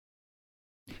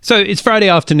So it's Friday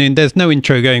afternoon. There's no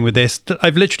intro going with this.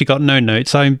 I've literally got no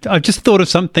notes. I've just thought of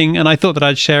something and I thought that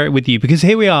I'd share it with you because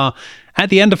here we are at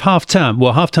the end of half term.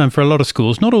 Well, half term for a lot of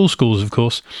schools, not all schools, of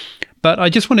course. But I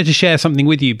just wanted to share something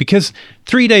with you because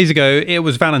 3 days ago, it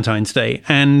was Valentine's Day.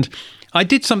 And I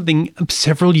did something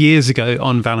several years ago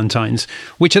on Valentine's,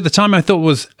 which at the time I thought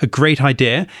was a great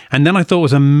idea. And then I thought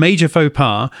was a major faux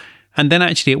pas. And then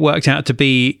actually it worked out to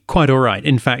be quite all right.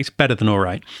 In fact, better than all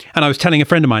right. And I was telling a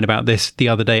friend of mine about this the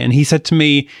other day, and he said to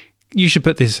me, you should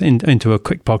put this into a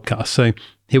quick podcast. So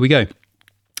here we go.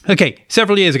 Okay,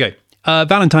 several years ago,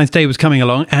 Valentine's Day was coming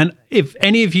along. And if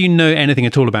any of you know anything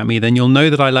at all about me, then you'll know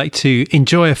that I like to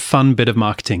enjoy a fun bit of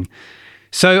marketing.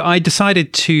 So I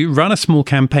decided to run a small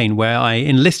campaign where I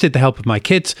enlisted the help of my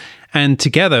kids. And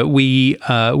together we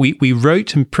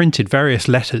wrote and printed various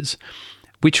letters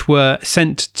which were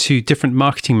sent to different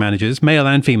marketing managers, male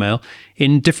and female,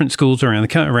 in different schools around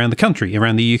the country,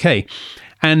 around the UK.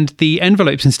 And the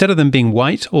envelopes, instead of them being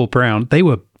white or brown, they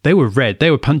were red. They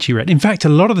were punchy red. In fact, a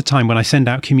lot of the time when I send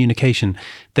out communication,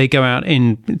 they go out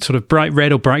in sort of bright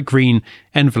red or bright green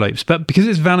envelopes. But because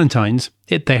it's Valentine's,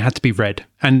 they had to be red.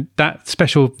 And that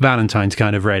special Valentine's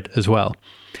kind of red as well.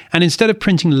 And instead of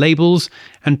printing labels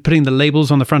and putting the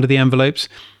labels on the front of the envelopes,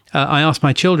 I asked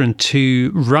my children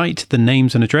to write the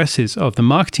names and addresses of the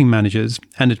marketing managers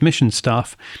and admissions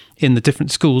staff in the different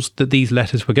schools that these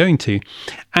letters were going to.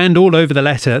 And all over the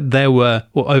letter,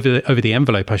 over the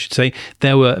envelope, I should say,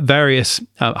 there were various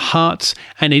hearts,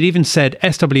 and it even said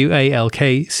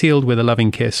SWALK, sealed with a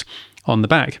loving kiss, on the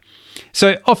back.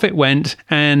 So off it went,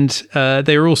 and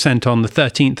they were all sent on the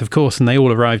 13th, of course, and they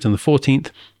all arrived on the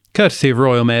 14th, courtesy of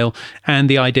Royal Mail. And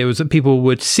the idea was that people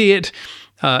would see it,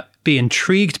 be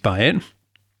intrigued by it,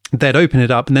 they'd open it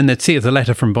up, and then they'd see it as a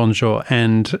letter from Bonjour,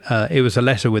 and it was a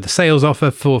letter with a sales offer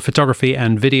for photography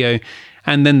and video,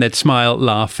 and then they'd smile,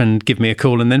 laugh, and give me a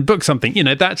call, and then book something. You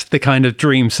know, that's the kind of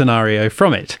dream scenario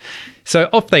from it. So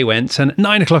off they went, and at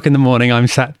 9 o'clock in the morning, I'm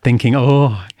sat thinking,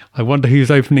 I wonder who's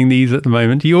opening these at the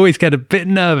moment. You always get a bit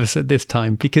nervous at this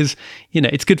time because, you know,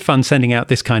 it's good fun sending out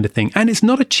this kind of thing. And it's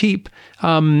not a cheap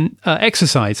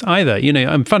exercise either. You know,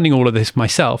 I'm funding all of this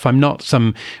myself. I'm not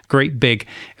some great big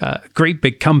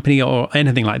company or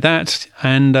anything like that.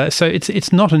 And so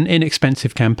it's not an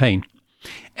inexpensive campaign.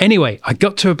 Anyway, I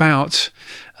got to about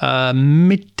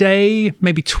midday,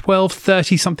 maybe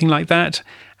 12:30, something like that.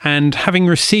 And having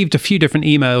received a few different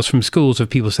emails from schools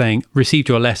of people saying, received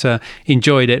your letter,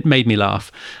 enjoyed it, made me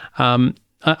laugh.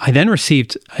 I then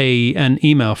received an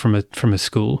email from a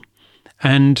school,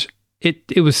 and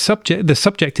it was the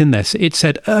subject in this, it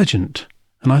said urgent.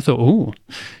 And I thought, oh.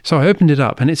 So I opened it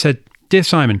up and it said, Dear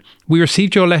Simon, we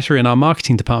received your letter in our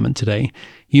marketing department today.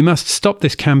 You must stop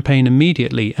this campaign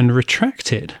immediately and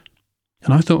retract it.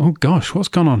 And I thought, oh gosh, what's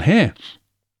gone on here?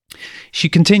 She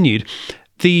continued,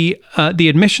 The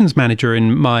admissions manager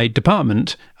in my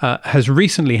department has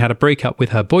recently had a breakup with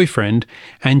her boyfriend,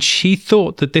 and she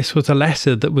thought that this was a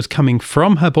letter that was coming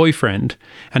from her boyfriend,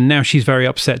 and now she's very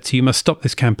upset, so you must stop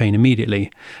this campaign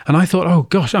immediately. And I thought, oh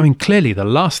gosh, I mean, clearly the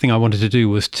last thing I wanted to do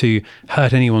was to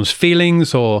hurt anyone's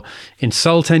feelings or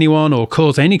insult anyone or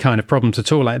cause any kind of problems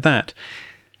at all like that.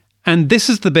 And this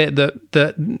is the bit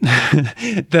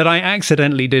that I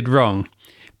accidentally did wrong,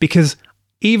 because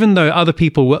even though other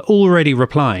people were already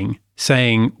replying,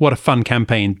 saying, what a fun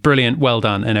campaign, brilliant, well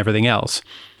done, and everything else,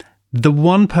 the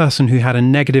one person who had a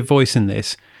negative voice in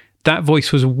this, that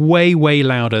voice was way, way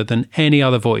louder than any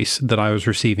other voice that I was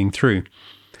receiving through.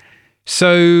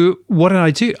 So what did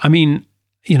I do? I mean,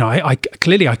 you know, I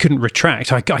clearly I couldn't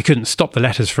retract. I couldn't stop the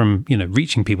letters from, you know,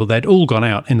 reaching people. They'd all gone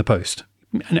out in the post.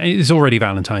 And it's already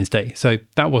Valentine's Day, so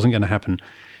that wasn't going to happen.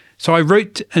 So I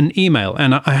wrote an email,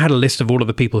 and I had a list of all of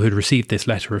the people who'd received this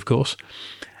letter, of course.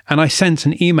 And I sent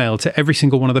an email to every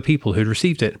single one of the people who'd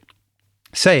received it,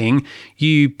 saying,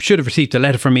 you should have received a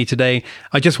letter from me today.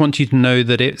 I just want you to know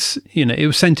that it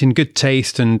was sent in good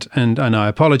taste, and I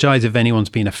apologize if anyone's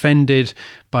been offended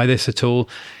by this at all.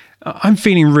 I'm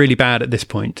feeling really bad at this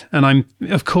point. And I'm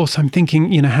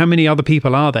thinking, you know, how many other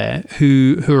people are there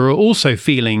who are also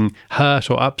feeling hurt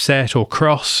or upset or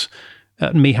cross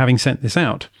at me having sent this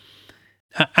out?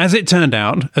 As it turned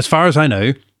out, as far as I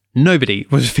know, nobody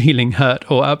was feeling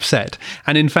hurt or upset.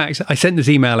 And in fact, I sent this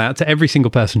email out to every single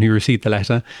person who received the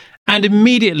letter, And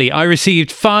immediately I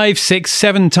received 5, 6,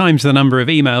 7 times the number of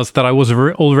emails that I was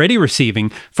already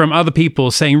receiving from other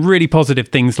people saying really positive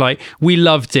things like, we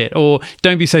loved it, or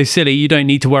don't be so silly, you don't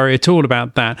need to worry at all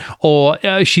about that, or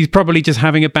she's probably just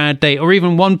having a bad day, or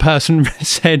even one person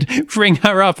said, ring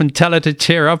her up and tell her to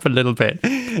cheer up a little bit.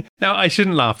 Now, I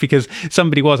shouldn't laugh because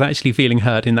somebody was actually feeling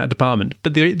hurt in that department.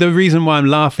 But the reason why I'm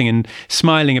laughing and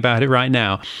smiling about it right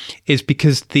now is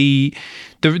because the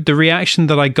reaction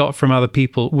that I got from other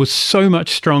people was so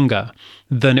much stronger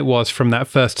than it was from that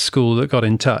first school that got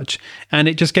in touch. And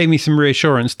it just gave me some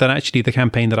reassurance that actually the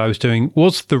campaign that I was doing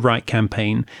was the right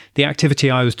campaign. The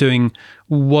activity I was doing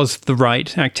was the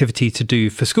right activity to do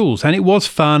for schools. And it was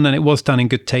fun and it was done in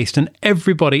good taste. And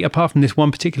everybody, apart from this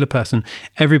one particular person,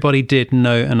 everybody did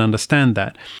know and understand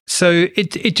that. So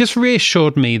it just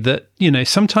reassured me that,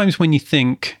 sometimes when you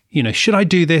think, should I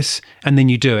do this? And then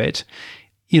you do it.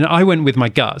 I went with my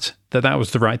gut that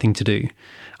was the right thing to do.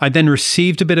 I then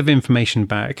received a bit of information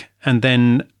back, and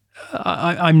then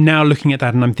I'm now looking at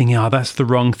that and I'm thinking, that's the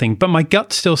wrong thing. But my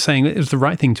gut's still saying it was the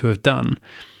right thing to have done.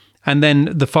 And then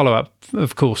the follow-up,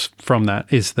 of course, from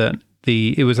that is that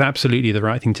it was absolutely the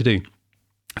right thing to do.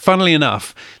 Funnily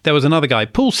enough, there was another guy,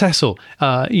 Paul Cecil.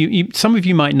 Some of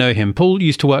you might know him. Paul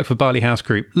used to work for Barley House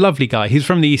Group. Lovely guy. He's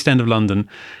from the East End of London.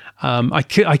 I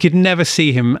could never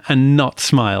see him and not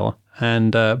smile.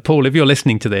 And Paul, if you're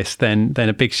listening to this, then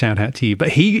a big shout out to you. But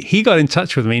he got in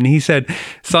touch with me and he said,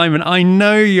 Simon, I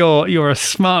know you're a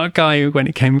smart guy when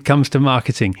it comes to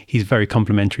marketing. He's very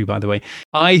complimentary, by the way.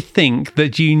 I think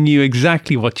that you knew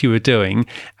exactly what you were doing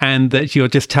and that you're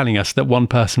just telling us that one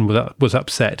person was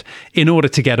upset in order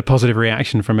to get a positive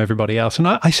reaction from everybody else. And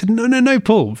I said, no,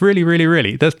 Paul, really, really,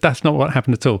 really. That's not what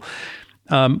happened at all.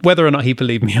 Whether or not he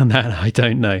believed me on that, I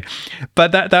don't know.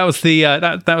 But that was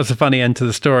that was the funny end to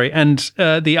the story. And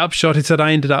the upshot is that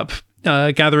I ended up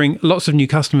gathering lots of new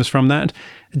customers from that,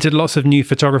 did lots of new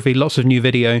photography, lots of new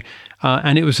video,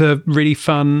 and it was a really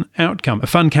fun outcome, a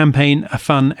fun campaign, a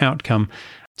fun outcome.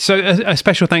 So a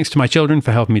special thanks to my children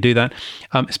for helping me do that.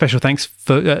 Special thanks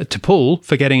to Paul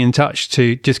for getting in touch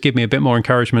to just give me a bit more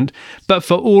encouragement. But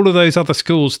for all of those other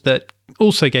schools that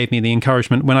also gave me the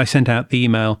encouragement when I sent out the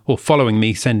email, or following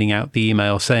me sending out the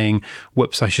email saying,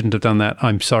 whoops, I shouldn't have done that.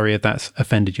 I'm sorry if that's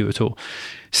offended you at all.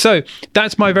 So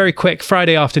that's my very quick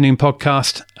Friday afternoon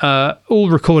podcast, all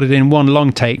recorded in one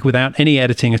long take without any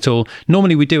editing at all.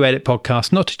 Normally we do edit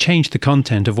podcasts, not to change the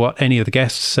content of what any of the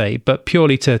guests say, but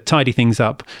purely to tidy things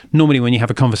up. Normally when you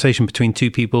have a conversation between two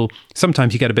people,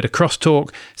 sometimes you get a bit of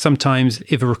crosstalk. Sometimes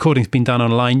if a recording's been done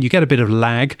online, you get a bit of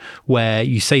lag where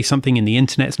you say something and the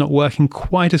internet's not working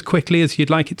quite as quickly as you'd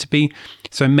like it to be.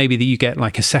 So maybe that you get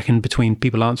like a second between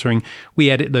people answering. We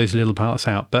edit those little parts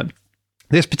out, but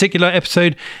this particular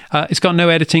episode, it's got no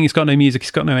editing, it's got no music,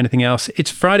 it's got no anything else.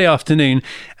 It's Friday afternoon,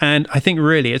 and I think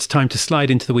really it's time to slide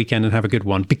into the weekend and have a good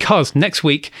one, because next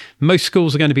week, most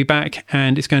schools are going to be back,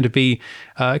 and it's going to be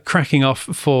cracking off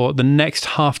for the next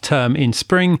half term in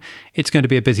spring. It's going to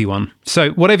be a busy one.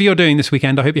 So whatever you're doing this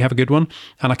weekend, I hope you have a good one,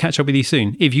 and I'll catch up with you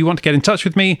soon. If you want to get in touch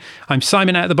with me, I'm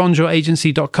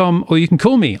simon@thebonjouragency.com, or you can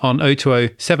call me on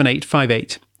 020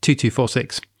 7858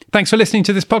 2246. Thanks for listening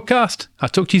to this podcast. I'll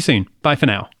talk to you soon. Bye for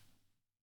now.